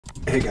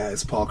Hey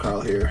guys, Paul Carl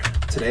here.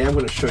 Today I'm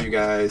going to show you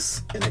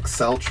guys an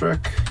Excel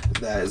trick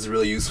that is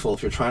really useful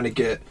if you're trying to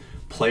get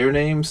player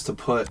names to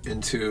put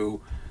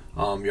into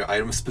your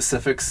item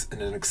specifics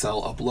in an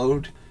Excel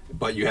upload,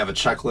 but you have a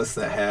checklist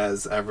that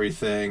has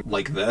everything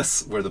like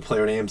this, where the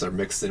player names are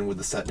mixed in with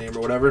the set name or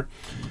whatever.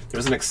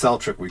 There's an Excel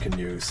trick we can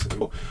use.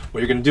 What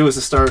you're going to do is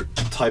to start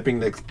typing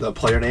the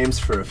player names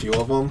for a few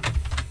of them.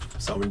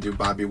 So I'm going to do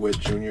Bobby Witt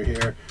Jr.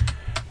 here.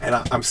 And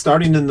I'm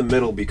starting in the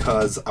middle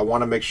because I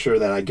want to make sure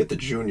that I get the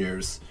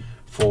juniors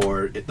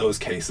for those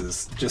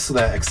cases, just so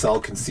that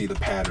Excel can see the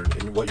pattern.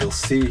 And what you'll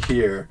see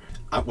here,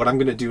 what I'm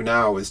going to do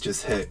now is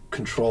just hit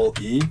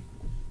ctrl+E,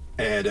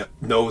 and it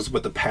knows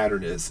what the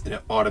pattern is, and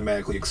it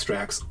automatically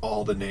extracts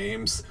all the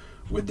names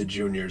with the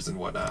juniors and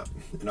whatnot.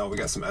 You know, we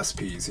got some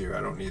SPs here,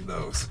 I don't need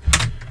those.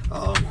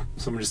 So I'm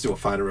going to just do a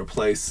find and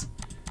replace,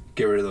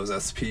 get rid of those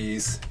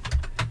SPs,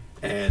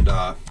 and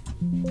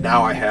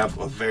now I have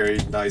a very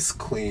nice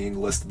clean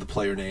list of the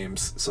player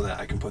names so that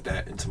I can put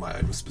that into my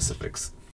item specifics.